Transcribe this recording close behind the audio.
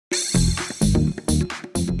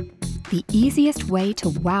The easiest way to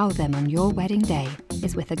wow them on your wedding day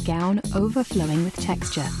is with a gown overflowing with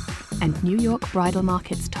texture, and New York bridal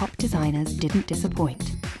market's top designers didn't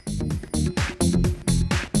disappoint.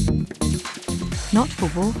 Not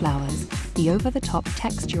for wallflowers, the over-the-top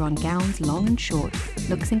texture on gowns long and short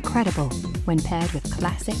looks incredible when paired with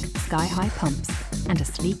classic sky-high pumps and a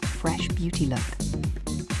sleek, fresh beauty look.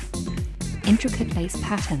 Intricate lace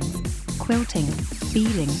patterns, quilting,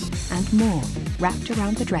 beading, and more wrapped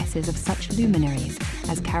around the dresses of such luminaries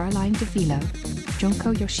as Caroline de Vilo,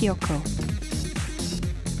 Junko Yoshioko,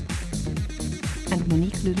 and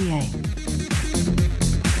Monique Lhuillier.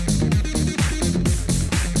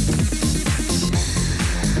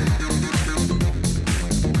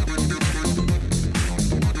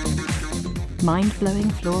 Mind-blowing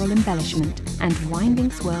floral embellishment and winding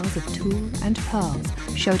swirls of tulle and pearls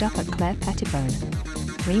showed up at Claire Pettibone,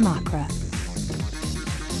 Remacher,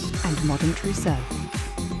 and Modern Trousseau.